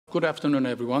Good afternoon,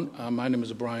 everyone. My name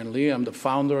is Brian Lee. I'm the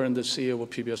founder and the CEO of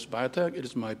PBS Biotech. It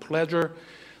is my pleasure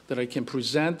that I can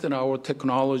present our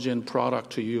technology and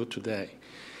product to you today.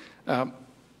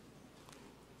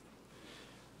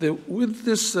 With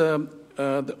this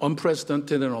the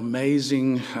unprecedented and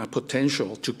amazing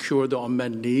potential to cure the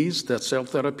unmet needs, the cell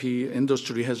therapy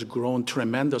industry has grown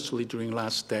tremendously during the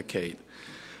last decade.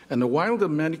 And while the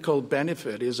medical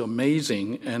benefit is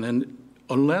amazing, and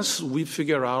unless we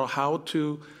figure out how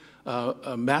to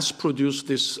mass produce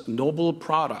this noble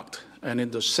product and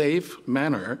in the safe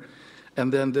manner,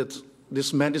 and then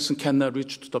this medicine cannot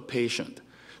reach to the patient.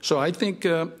 So I think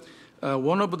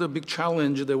one of the big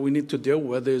challenges that we need to deal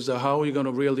with is how we're going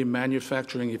to really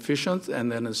manufacturing efficient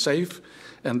and then safe,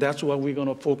 and that's what we're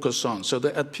going to focus on. So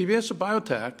at PBS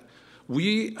Biotech,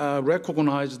 we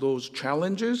recognize those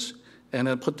challenges and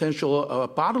a potential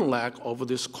bottleneck of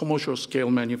this commercial scale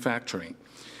manufacturing.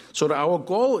 So our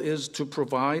goal is to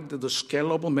provide the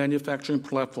scalable manufacturing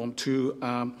platform to,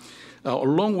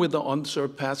 along with the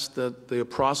unsurpassed the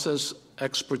process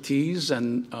expertise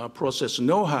and process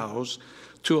know-hows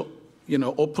to,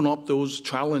 open up those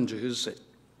challenges,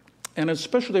 and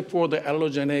especially for the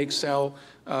allogeneic cell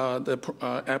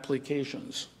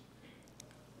applications.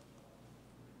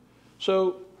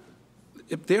 So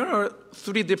if there are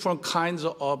three different kinds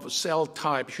of cell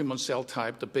type, human cell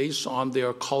type, based on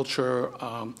their culture,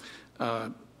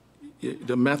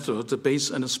 the method,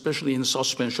 based and especially in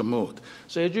suspension mode.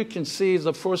 So as you can see,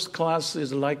 the first class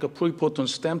is like a pluripotent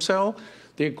stem cell.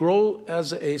 They grow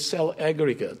as a cell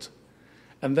aggregate.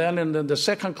 And then the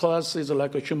second class is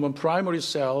like a human primary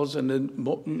cells, and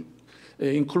then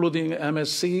including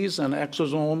MSCs and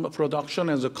exosome production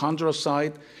as a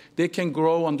chondrocyte. They can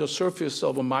grow on the surface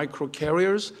of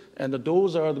microcarriers, and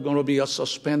those are going to be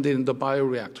suspended in the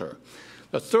bioreactor.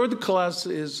 The third class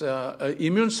is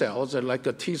immune cells,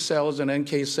 like T cells and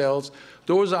NK cells.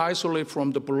 Those are isolated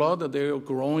from the blood. They're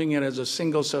growing in as a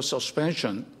single-cell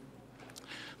suspension.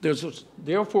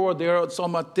 Therefore, they are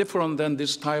somewhat different than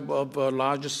this type of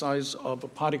large size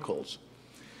of particles.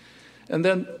 And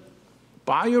then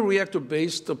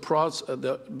bioreactor-based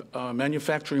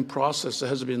manufacturing process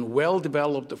has been well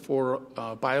developed for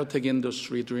biotech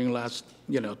industry during the last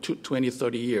 20,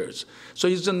 30 years. So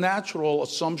it's a natural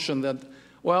assumption that,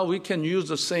 well, we can use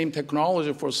the same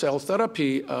technology for cell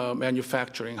therapy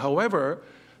manufacturing. However,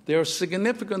 there is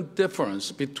significant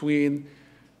difference between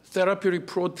therapeutic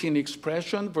protein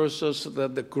expression versus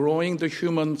the growing the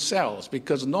human cells,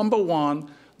 because number one,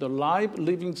 the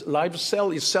live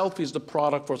cell itself is the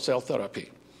product for cell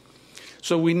therapy.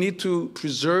 So we need to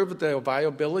preserve the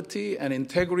viability and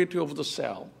integrity of the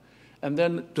cell. And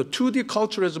then the 2D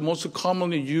culture is most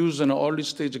commonly used in early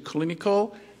stage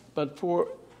clinical, but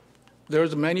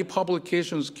there's many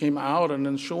publications came out and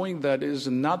then showing that it is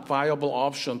not viable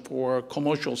option for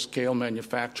commercial scale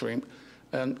manufacturing,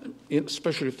 and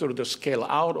especially through the scale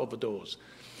out of those.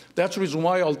 That's the reason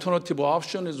why alternative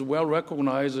option is well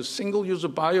recognized as single-use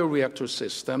bioreactor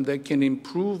system that can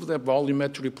improve the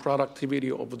volumetric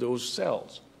productivity of those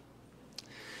cells.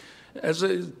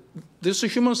 This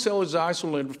human cell is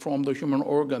isolated from the human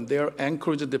organ. They're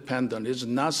anchorage dependent. It's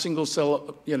not single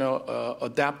cell,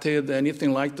 adapted,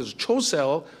 anything like this. CHO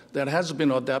cell that has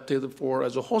been adapted for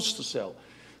as a host cell.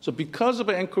 So because of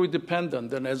anchorage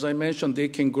dependent, and as I mentioned, they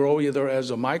can grow either as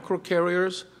a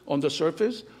microcarriers on the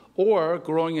surface or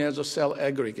growing as a cell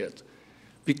aggregate.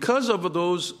 Because of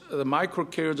those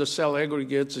microcarriers, the cell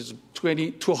aggregates is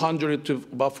 200 to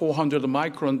about 400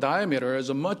 micron diameter, is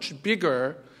a much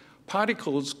bigger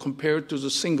particles compared to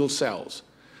the single cells.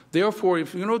 Therefore,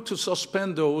 if you to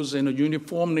suspend those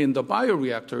uniformly in the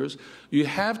bioreactors, you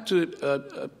have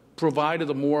to provide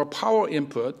a more power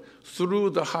input through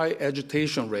the high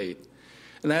agitation rate.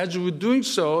 And as we're doing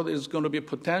so, it's going to be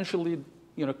potentially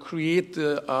create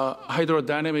the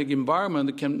hydrodynamic environment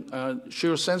that can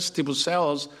shear sensitive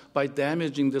cells by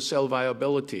damaging the cell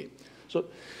viability.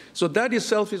 So that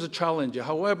itself is a challenge.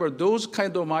 However, those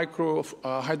kind of micro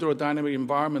hydrodynamic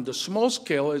environment, the small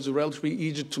scale is relatively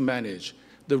easy to manage.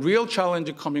 The real challenge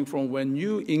is coming from when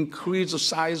you increase the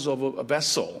size of a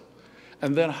vessel,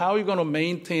 and then how are you going to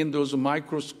maintain those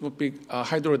microscopic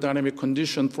hydrodynamic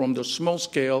conditions from the small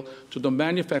scale to the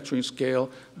manufacturing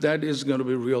scale? That is going to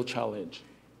be a real challenge.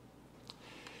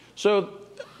 So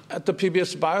at the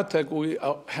PBS Biotech, we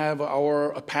have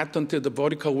our patented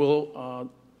vertical wheel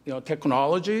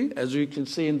technology, as you can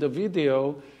see in the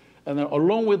video. And then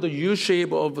along with the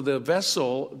U-shape of the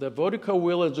vessel, the vertical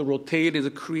wheel is rotated to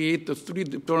create the three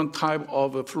different types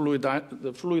of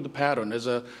fluid pattern. There's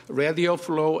a radial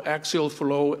flow, axial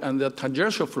flow, and the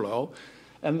tangential flow.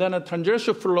 And then a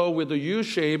tangential flow with a U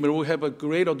shape, and we have a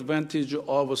great advantage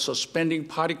of suspending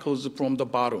particles from the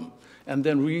bottom and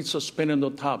then resuspending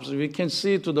the top. So we can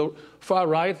see to the far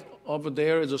right over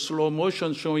there is a slow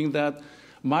motion showing that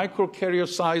microcarrier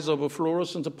size of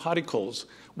fluorescent particles,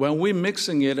 when we're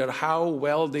mixing it, and how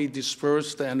well they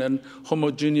dispersed and then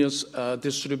homogeneous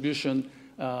distribution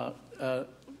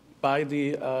by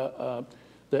the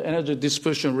energy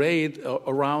dispersion rate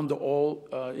around all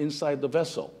inside the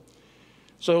vessel.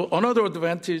 So another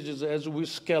advantage is as we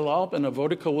scale up, and a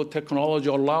vertical technology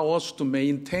allow us to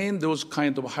maintain those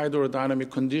kind of hydrodynamic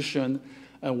condition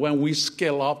when we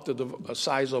scale up to the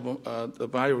size of the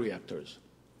bioreactors.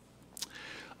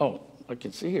 Oh, I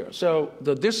can see here. So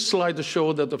this slide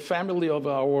shows that the family of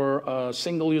our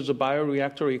single-use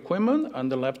bioreactor equipment on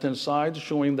the left-hand side,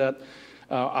 showing that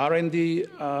R&D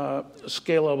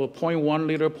scale of 0.1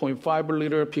 liter, 0.5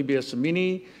 liter PBS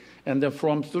mini, and then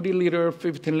from 30 liter,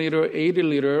 15 liter, 80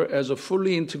 liter as a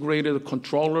fully integrated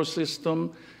controller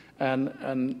system,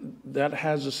 and that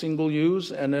has a single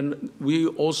use. And then we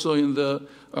also in the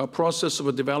process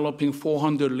of developing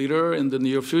 400 liter in the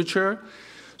near future.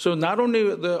 So not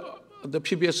only the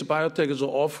PBS Biotech is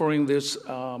offering this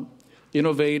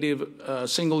innovative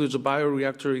single-use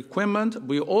bioreactor equipment,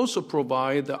 we also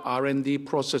provide the R&D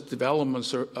process development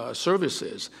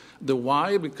services. The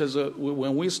why? Because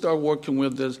when we start working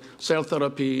with the cell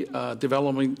therapy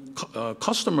development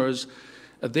customers,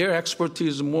 their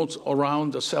expertise is most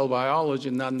around the cell biology,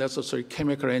 not necessarily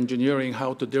chemical engineering,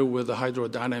 how to deal with the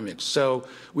hydrodynamics. So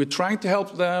we're trying to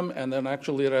help them, and then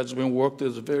actually it has been worked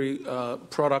as a very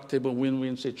productive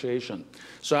win-win situation.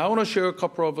 So I want to share a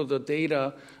couple of the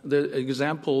data, the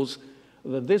examples.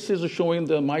 This is showing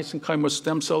the mesenchymal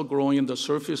stem cell growing in the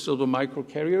surface of the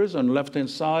microcarriers. On the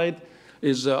left-hand side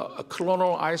is a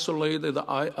clonal isolated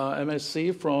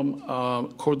MSC from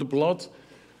cord blood.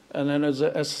 And then as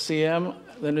a SCM,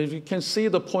 then if you can see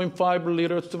the 0.5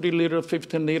 liter, 3 liter,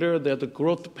 15 liter, that the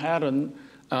growth pattern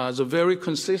is very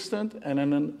consistent and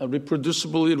then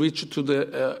reproducibly reach to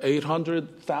the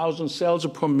 800,000 cells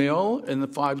per mil in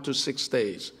 5 to 6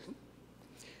 days.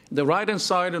 The right-hand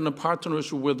side in the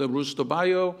partnership with the Rooster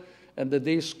Bio, and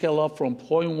they scale up from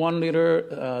 0.1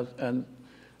 liter and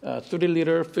 30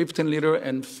 liter, 15 liter,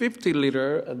 and 50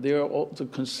 liter. They are all to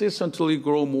consistently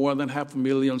grow more than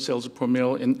 500,000 cells per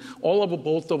mil in all of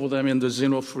both of them in the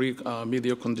xeno-free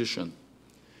media condition.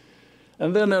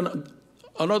 And then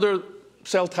another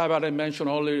cell type that I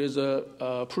mentioned earlier is a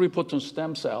pluripotent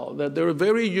stem cell. That they're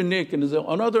very unique, and is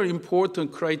another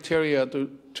important criteria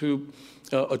to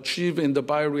achieve in the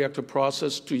bioreactor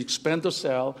process to expand the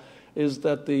cell is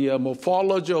that the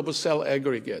morphology of a cell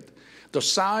aggregate. The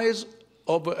size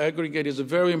of aggregate is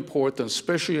very important,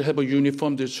 especially you have a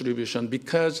uniform distribution,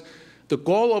 because the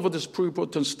goal of this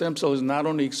pluripotent stem cell is not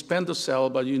only expand the cell,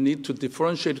 but you need to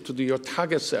differentiate it to your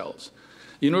target cells.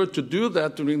 In order to do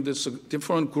that during this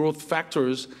different growth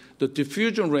factors, the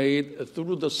diffusion rate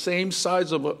through the same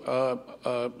size of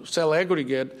a cell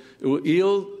aggregate, it will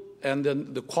yield, and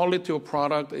then the quality of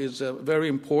product is very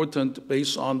important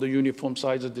based on the uniform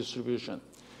size of distribution.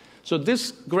 So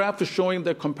this graph is showing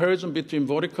the comparison between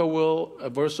vertical wheel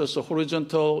versus a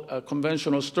horizontal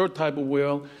conventional stir type of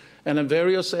wheel, and then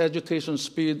various agitation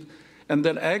speed. And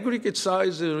then aggregate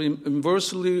size is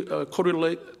inversely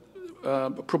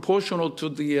proportional to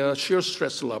the shear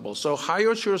stress level. So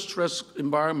higher shear stress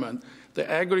environment, the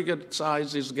aggregate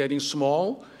size is getting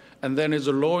small, and then is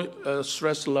a low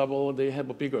stress level, they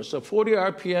have a bigger. So 40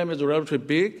 RPM is relatively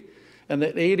big, and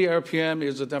then 80 RPM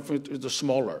is definitely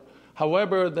smaller.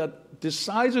 However, that the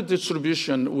size of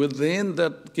distribution within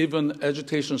that given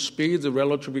agitation speed is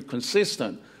relatively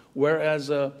consistent, whereas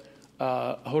a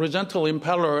horizontal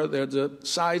impeller, the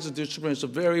size of distribution is a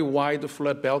very wide,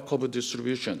 flat bell curve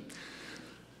distribution.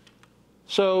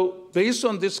 So based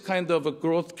on this kind of a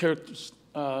growth characteristics,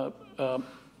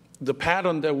 the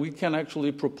pattern that we can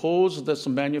actually propose this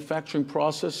manufacturing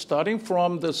process starting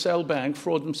from the cell bank,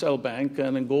 frozen cell bank,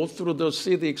 and then go through the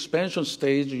CD expansion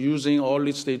stage using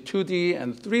early stage 2D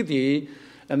and 3D,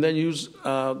 and then use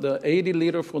the 80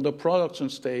 liter for the production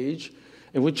stage,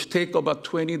 which take about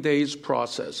 20 days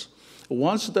process.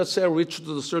 Once the cell reaches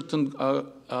a certain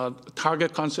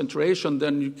target concentration,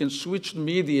 then you can switch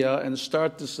media and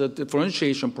start this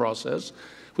differentiation process,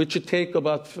 which would take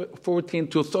about 14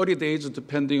 to 30 days,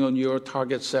 depending on your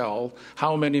target cell,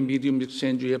 how many medium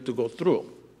exchange you have to go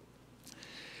through.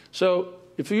 So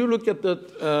if you look at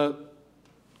the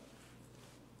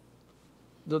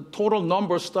total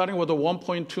number starting with the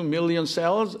 1.2 million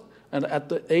cells, and at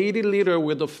the 80 liter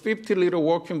with a 50 liter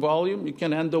working volume, you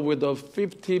can end up with a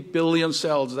 50 billion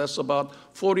cells. That's about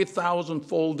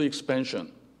 40,000-fold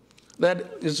expansion.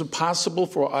 that is possible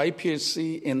for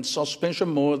iPSC in suspension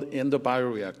mode in the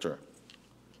bioreactor.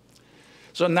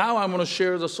 So now I'm going to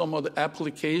share some of the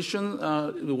application,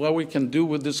 what we can do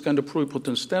with this kind of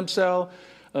pluripotent stem cell.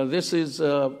 This is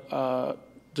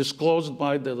disclosed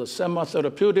by the Sema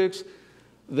Therapeutics.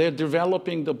 They're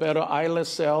developing the beta islet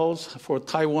cells for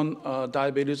type 1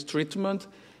 diabetes treatment.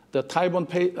 The type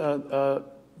 1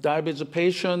 diabetes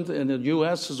patient in the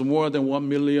U.S. is more than 1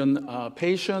 million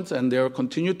patients, and they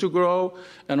continue to grow.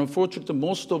 And unfortunately,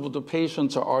 most of the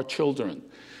patients are children.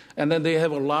 And then they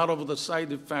have a lot of the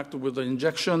side effects with the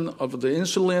injection of the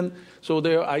insulin. So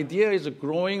their idea is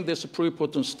growing this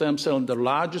pluripotent stem cell in the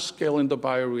large scale in the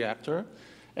bioreactor,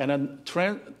 and then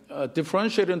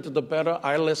differentiate into the beta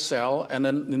islet cell. And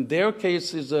then in their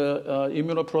case is an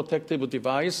immunoprotective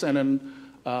device, and then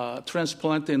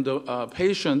transplant in the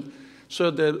patient, so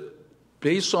that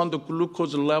based on the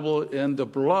glucose level in the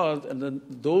blood, and then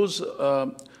those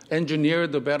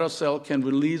engineered the beta cell can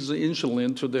release the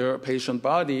insulin to their patient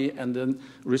body and then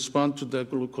respond to the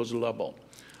glucose level.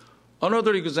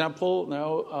 Another example,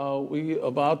 now we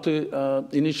about to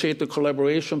initiate the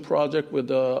collaboration project with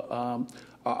the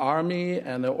Army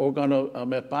and the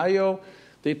OrganoMedBio.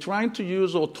 They're trying to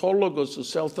use autologous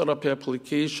cell therapy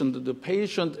application that the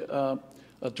patient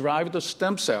drive the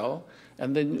stem cell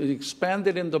and then expand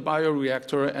it in the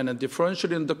bioreactor and then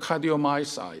differentiate in the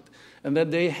cardiomyocyte. And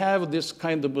then they have this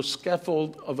kind of a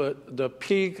scaffold of the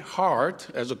pig heart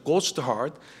as a ghost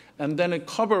heart, and then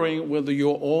covering with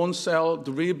your own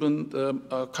cell-driven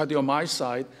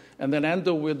cardiomyocyte, and then end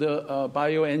with the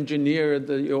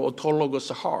bioengineered your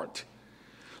autologous heart.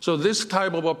 So this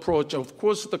type of approach, of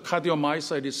course, the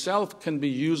cardiomyocyte itself can be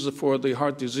used for the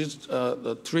heart disease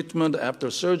the treatment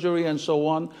after surgery and so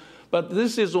on. But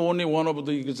this is only one of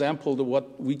the examples of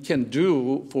what we can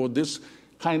do for this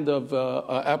kind of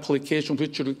application,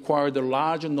 which required a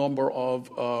large number of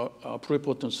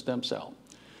pluripotent stem cell.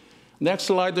 Next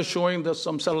slide is showing that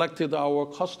some selected our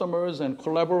customers and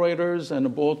collaborators in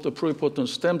both the pluripotent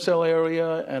stem cell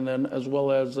area and then as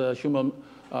well as human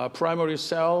primary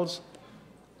cells.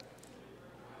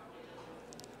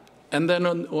 And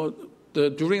then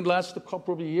during the last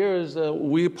couple of years,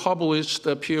 we published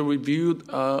a peer-reviewed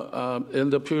in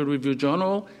the peer-reviewed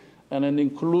journal, and then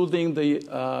including the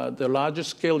larger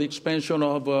scale expansion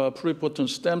of pluripotent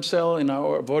stem cell in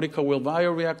our vertical wheel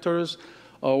bioreactors.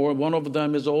 Or one of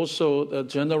them is also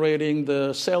generating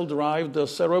the cell-derived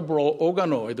cerebral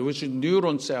organoid, which is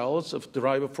neuron cells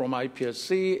derived from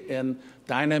iPSC in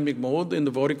dynamic mode in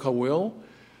the vertical wheel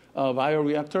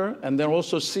bioreactor, and then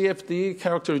also CFD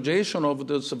characterization of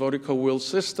this vertical wheel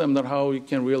system and how you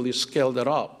can really scale that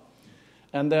up.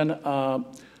 And then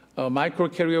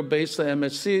microcarrier-based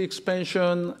MSC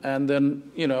expansion, and then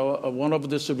one of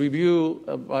this review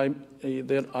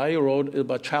that I wrote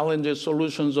about challenges,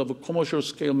 solutions of commercial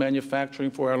scale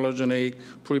manufacturing for allogeneic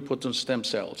pluripotent stem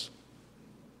cells.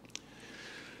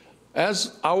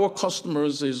 As our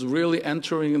customers is really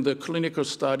entering the clinical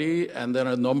study and then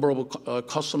a number of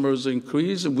customers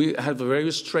increase, we have very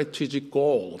strategic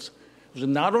goals. So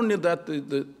not only that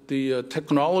the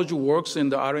technology works in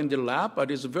the R&D lab,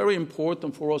 but it's very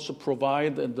important for us to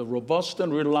provide the robust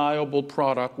and reliable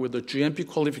product with the GMP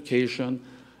qualification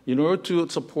in order to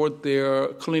support their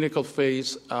clinical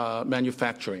phase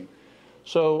manufacturing.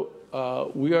 So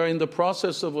we are in the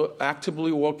process of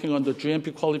actively working on the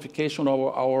GMP qualification of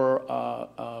our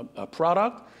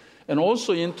product. And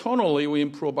also internally, we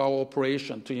improve our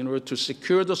operation in order to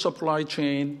secure the supply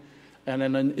chain and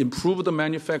then improve the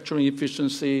manufacturing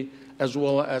efficiency as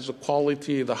well as the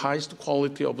quality, the highest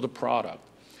quality of the product.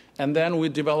 And then we're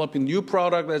developing new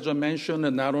product, as I mentioned,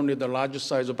 and not only the larger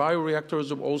size of bioreactors,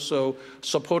 but also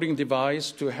supporting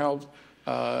device to help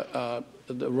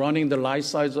running the large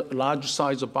size of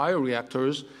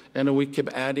bioreactors, and we keep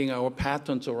adding our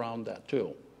patents around that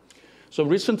too. So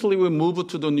recently we moved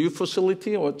to the new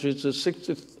facility, which is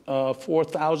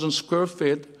 64,000 square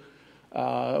feet.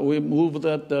 We moved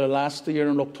that last year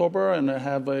in October, and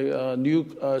have a new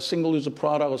single-use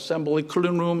product assembly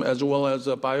clean room, as well as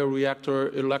a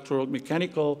bioreactor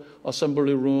electromechanical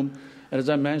assembly room. And as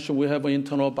I mentioned, we have an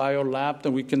internal bio lab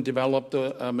that we can develop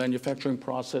the manufacturing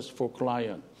process for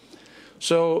client.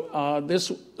 So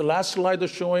this last slide is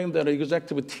showing that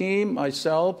executive team,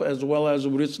 myself, as well as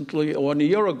recently, 1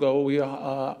 year ago, we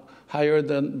hired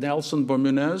Nelson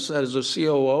Bermudez as a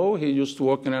COO. He used to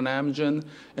work in an Amgen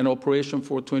in operation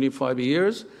for 25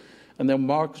 years. And then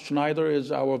Mark Schneider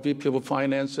is our VP of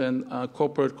Finance and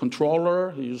Corporate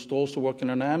Controller. He used to also work in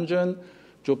an Amgen.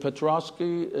 Joe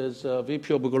Petrosky is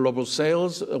VP of Global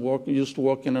Sales, used to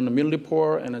work in a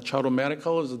Millipore and a Charter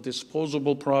Medical as a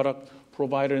disposable product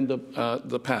provided in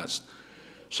the past.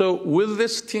 So with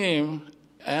this team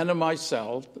and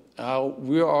myself,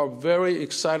 we are very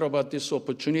excited about this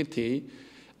opportunity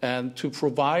and to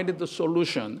provide the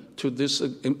solution to this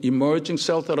emerging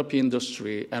cell therapy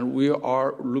industry. And we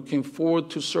are looking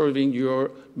forward to serving your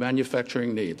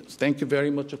manufacturing needs. Thank you very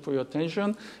much for your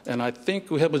attention. And I think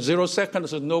we have 0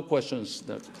 seconds, so no questions.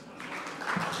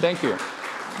 Thank you.